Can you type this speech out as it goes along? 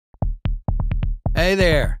Hey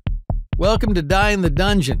there! Welcome to Die in the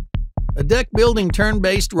Dungeon, a deck-building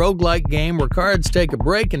turn-based roguelike game where cards take a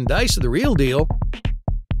break and dice are the real deal.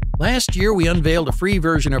 Last year, we unveiled a free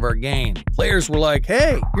version of our game. Players were like,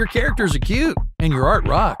 hey, your characters are cute, and your art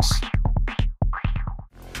rocks.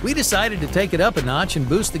 We decided to take it up a notch and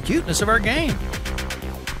boost the cuteness of our game.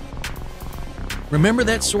 Remember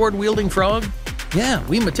that sword-wielding frog? Yeah,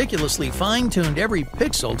 we meticulously fine-tuned every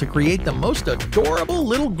pixel to create the most adorable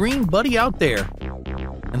little green buddy out there.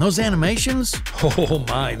 And those animations? Oh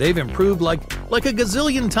my, they've improved like a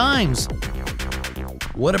gazillion times.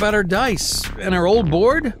 What about our dice and our old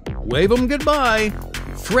board? Wave them goodbye.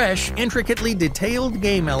 Fresh, intricately detailed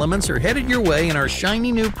game elements are headed your way in our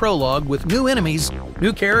shiny new Prologue with new enemies,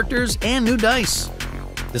 new characters, and new dice.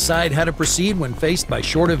 Decide how to proceed when faced by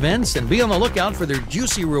short events and be on the lookout for their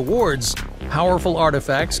juicy rewards. Powerful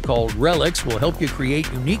artifacts called relics will help you create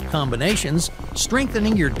unique combinations,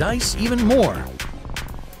 strengthening your dice even more.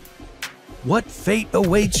 What fate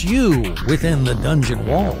awaits you within the dungeon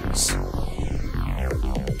walls?